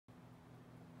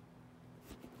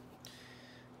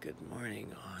Good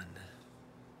morning on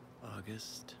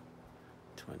August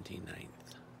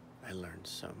 29th. I learned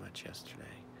so much yesterday,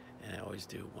 and I always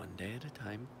do one day at a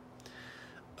time.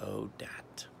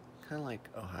 ODAT, kind of like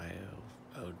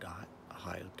ODOT,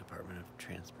 Ohio Department of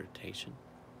Transportation.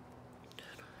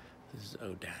 This is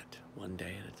ODAT, one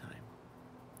day at a time.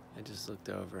 I just looked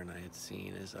over and I had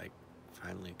seen as I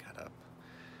finally got up,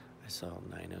 I saw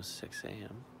 9:06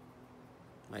 a.m.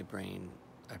 My brain,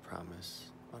 I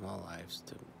promise, on all lives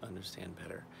to understand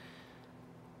better.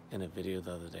 In a video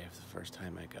the other day, for the first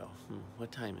time, I go, what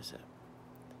time is it?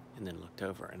 And then looked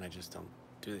over, and I just don't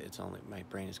do it. It's only, my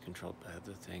brain is controlled by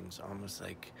other things, almost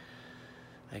like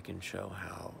I can show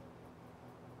how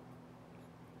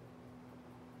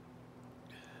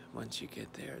once you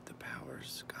get there, the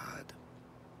powers, God,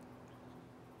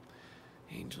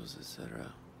 angels,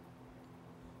 etc.,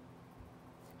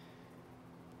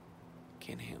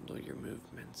 can handle your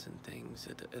movements and things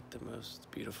at the most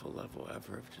beautiful level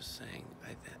ever of just saying,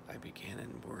 I began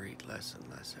and worried less and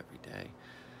less every day,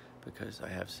 because I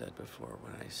have said before,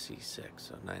 when I see 6,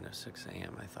 so 9:06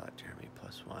 a.m., I thought Jeremy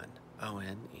 +1,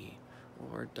 O-N-E,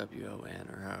 or W-O-N,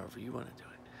 or however you want to do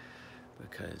it,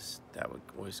 because that would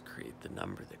always create the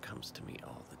number that comes to me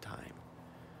all the time.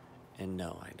 And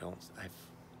no, I've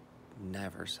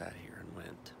never sat here and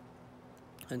went,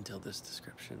 until this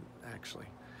description,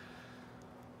 actually,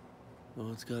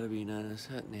 well, it's got to be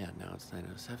 9:07. Yeah, now it's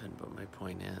 9:07, but my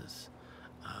point is,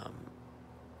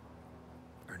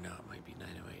 or no, it might be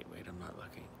 9:08. Wait, I'm not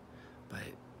looking.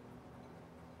 But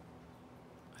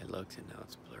I looked and now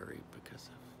it's blurry because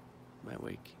of my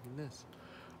wakiness.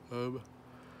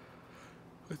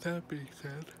 With that being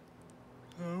said,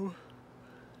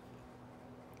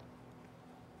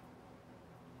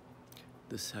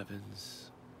 the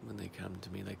sevens, when they come to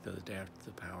me, like the other day after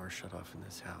the power shut off in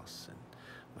this house, and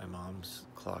my mom's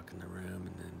clock in the room,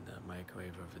 and then the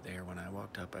microwave over there. When I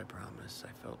walked up, I promise,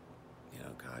 I felt,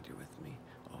 God, you're with me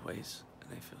always,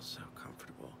 and I feel so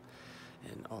comfortable,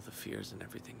 and all the fears and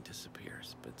everything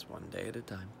disappears. But it's one day at a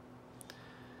time.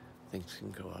 Things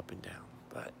can go up and down,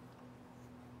 but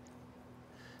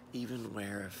even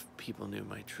where if people knew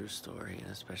my true story,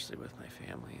 and especially with my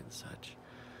family and such,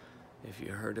 if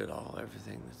you heard it all,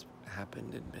 everything that's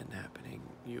happened and been happening,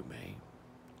 you may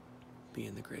be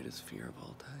in the greatest fear of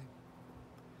all time.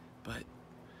 But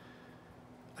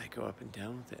I go up and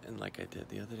down with it, and like I did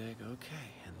the other day, I go,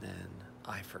 okay, and then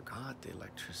I forgot the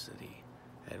electricity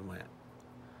had went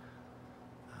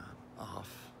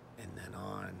off and then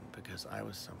on, because I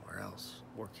was somewhere else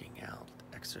working out,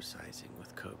 exercising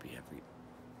with Kobe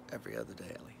every other day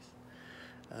at least.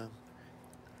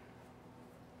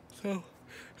 So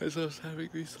as I was having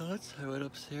these thoughts, I went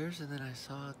upstairs, and then I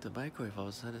saw at the microwave, all of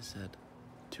a sudden it said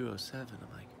 2:07.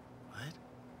 I'm like, what?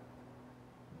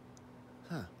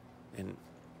 Huh. And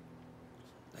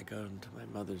I go into my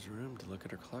mother's room to look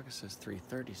at her clock. It says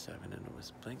 3:37, and it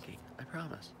was blinking. I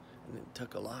promise. And it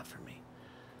took a lot for me.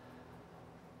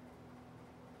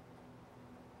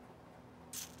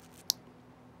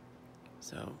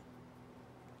 So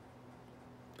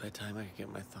by the time I could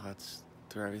get my thoughts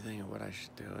through everything and what I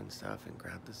should do and stuff, and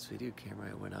grab this video camera,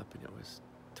 I went up, and it was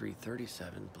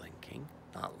 3:37 blinking,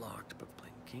 not locked, but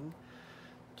blinking,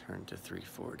 turned to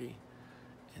 3:40,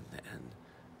 and then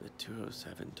the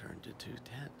 2:07 turned to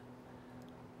 2:10.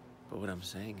 But what I'm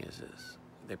saying is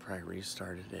they probably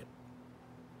restarted it.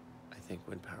 I think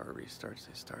when power restarts,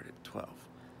 they start at 12.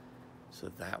 So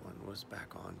that one was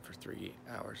back on for 3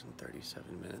 hours and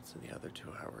 37 minutes, and the other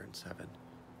 2 hours and 7.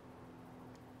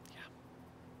 Yeah.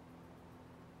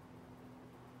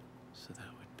 So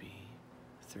that would be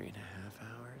 3.5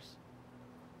 hours.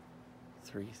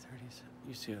 3:37.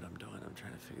 You see what I'm doing? I'm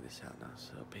trying to figure this out now.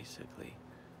 So basically,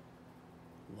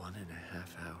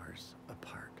 1.5 hours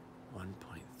apart.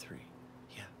 1.3.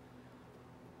 Yeah.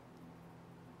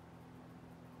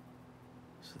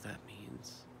 So that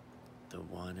means the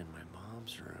one in my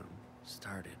mom's room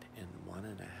started, and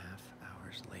 1.5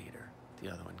 hours later, the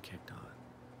other one kicked on.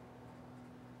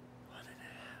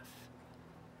 1.5.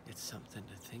 It's something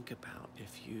to think about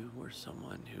if you were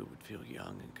someone who would feel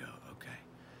young and go, okay,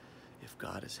 if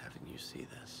God is having you see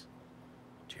this,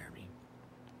 Jeremy,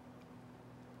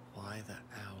 why the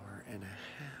 1.5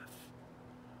 hours?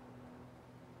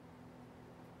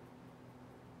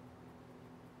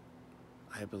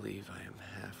 I believe I am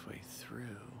halfway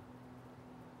through,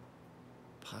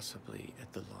 possibly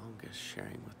at the longest,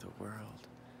 sharing with the world.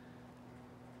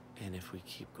 And if we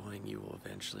keep going, you will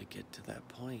eventually get to that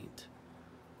point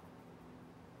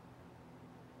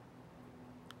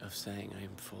of saying, I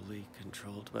am fully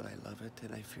controlled, but I love it,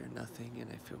 and I fear nothing,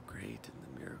 and I feel great, and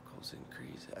the miracles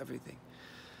increase, everything.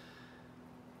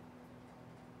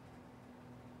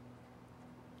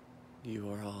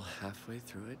 You are all halfway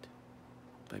through it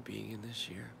by being in this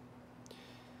year.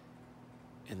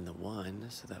 In the one,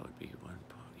 so that would be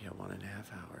 1.5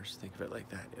 hours. Think of it like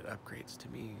that. It upgrades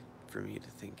for me to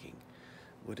thinking,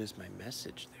 what is my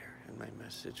message there? And my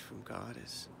message from God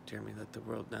is, Jeremy, let the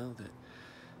world know that,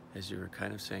 as you were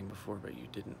kind of saying before, but you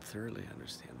didn't thoroughly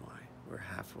understand why, we're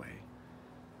halfway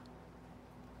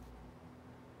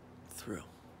through.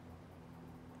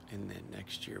 And then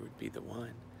next year would be the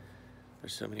one.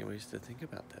 There's so many ways to think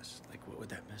about this. Like, what would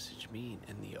that message mean?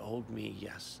 And the old me,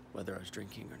 yes, whether I was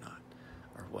drinking or not,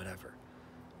 or whatever,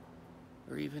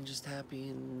 or even just happy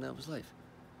and that was life.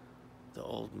 The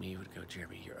old me would go,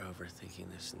 Jeremy, you're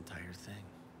overthinking this entire thing.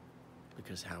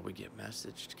 Because how we get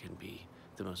messaged can be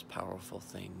the most powerful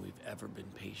thing. We've ever been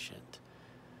patient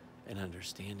and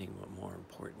understanding, but more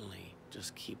importantly,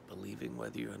 just keep believing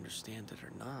whether you understand it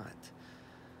or not,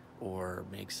 or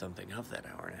make something of that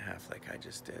hour and a half like I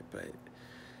just did. But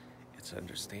it's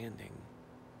understanding,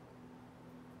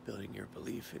 building your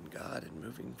belief in God and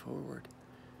moving forward.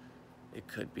 It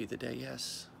could be the day,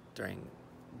 yes, during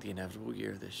the inevitable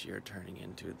year this year, turning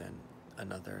into then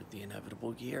the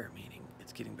inevitable year, meaning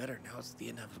it's getting better. Now it's the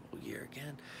inevitable year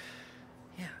again.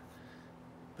 Yeah,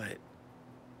 but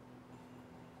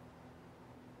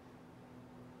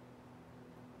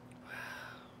wow,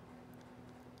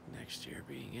 next year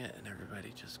being it, and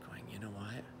everybody just going, you know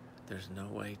what? There's no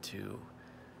way to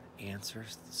answer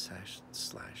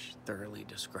slash thoroughly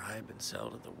describe and sell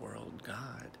to the world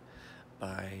God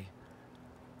by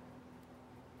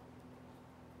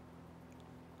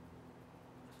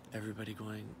everybody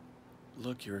going,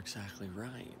 look, you're exactly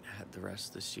right. Had the rest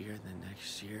of this year, and then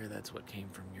next year, that's what came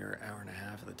from your hour and a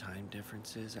half of the time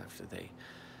differences after they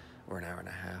were an hour and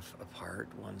a half apart.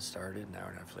 One started an hour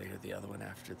and a half later, the other one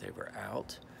after they were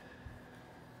out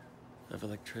of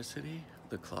electricity,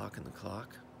 the clock and the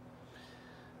clock.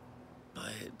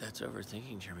 But that's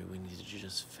overthinking, Jeremy. We need to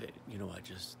just you know what,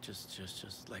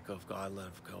 just let go of God,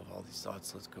 let go of all these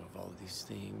thoughts, let go of all of these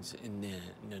things. And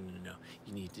then, no.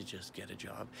 You need to just get a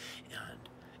job and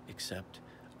accept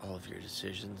all of your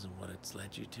decisions and what it's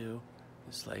led you to,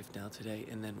 this life now today.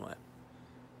 And then what?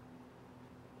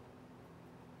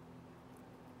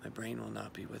 My brain will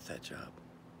not be with that job.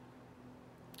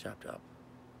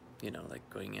 You know, like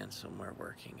going in somewhere,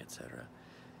 working, etc.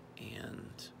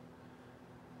 And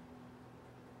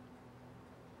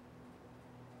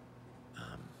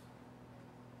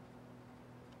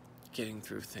getting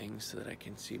through things so that I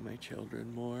can see my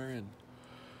children more and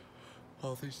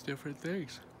all these different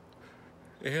things.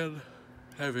 And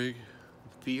having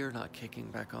fear not kicking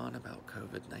back on about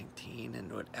COVID-19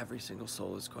 and what every single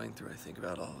soul is going through. I think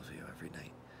about all of you every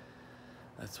night.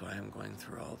 That's why I'm going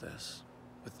through all this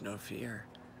with no fear.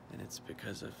 And it's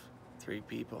because of 3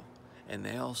 people. And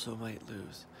they also might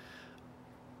lose.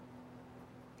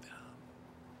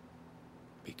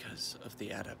 Because of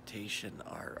the adaptation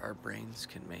our brains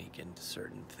can make into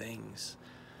certain things.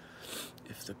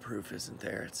 If the proof isn't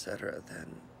there, etc.,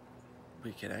 then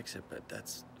we can exit. But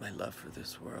that's my love for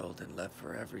this world and love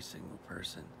for every single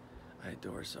person I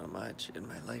adore so much in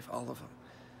my life, all of them.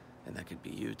 And that could be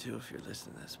you too if you're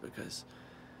listening to this, because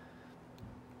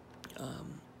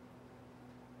I'm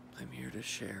here to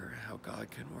share how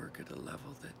God can work at a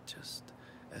level that just,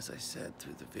 as I said,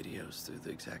 through the videos, through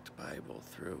the exact Bible,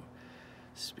 through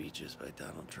speeches by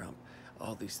Donald Trump,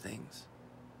 all these things,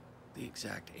 the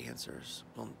exact answers.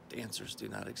 Well, the answers do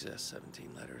not exist.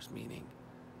 17 letters, meaning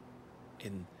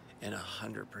in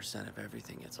 100% of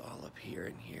everything, it's all up here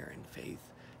and here. And faith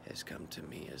has come to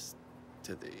me as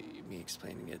to me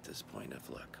explaining at this point of,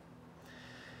 look,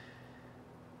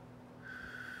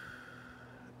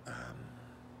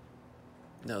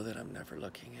 know that I'm never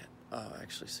looking at. Oh,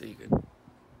 actually, so you could. I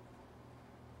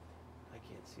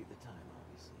can't see the time,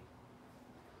 obviously.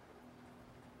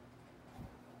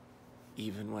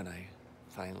 Even when I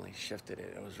finally shifted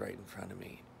it, it was right in front of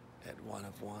me at 1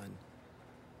 of 1.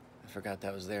 I forgot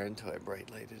that was there until I bright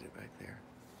lighted it back there.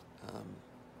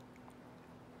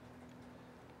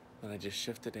 When I just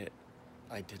shifted it,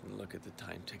 I didn't look at the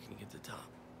time ticking at the top,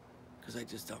 because I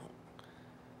just don't.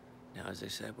 Now, as I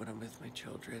said, when I'm with my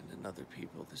children and other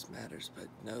people, this matters, but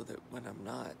know that when I'm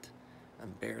not,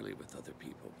 I'm barely with other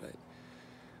people, but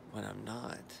when I'm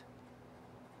not,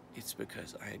 it's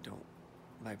because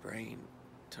my brain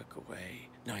took away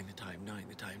knowing the time,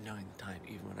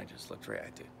 even when I just looked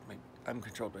right. I'm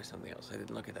controlled by something else. I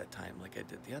didn't look at that time like I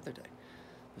did the other day.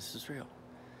 This is real.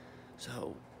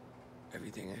 So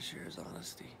everything I share is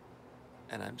honesty.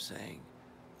 And I'm saying,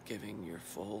 giving your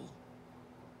full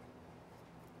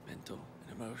mental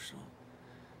and emotional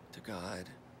to God,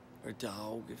 or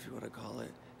dog if you want to call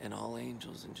it, and all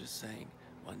angels, and just saying,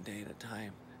 one day at a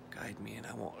time. Guide me and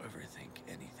I won't overthink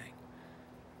anything.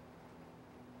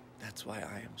 That's why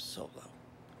I am solo.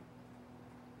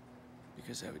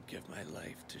 Because I would give my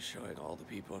life to showing all the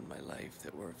people in my life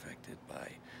that were affected by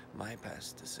my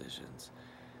past decisions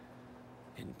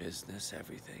in business,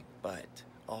 everything, but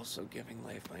also giving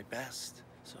life my best.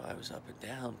 So I was up and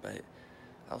down, but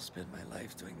I'll spend my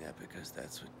life doing that because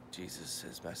that's what Jesus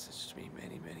has messaged to me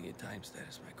many, many times. That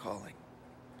is my calling.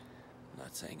 I'm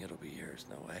not saying it'll be yours,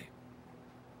 no way.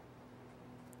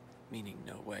 Meaning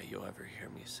no way you'll ever hear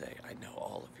me say, I know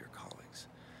all of your callings.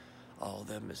 All of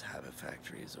them as Habit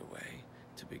Factory is a way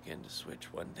to begin to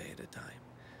switch one day at a time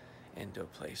into a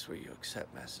place where you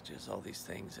accept messages, all these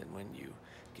things, and when you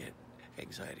get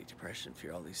anxiety, depression,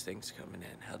 fear, all these things coming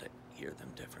in, how to hear them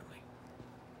differently.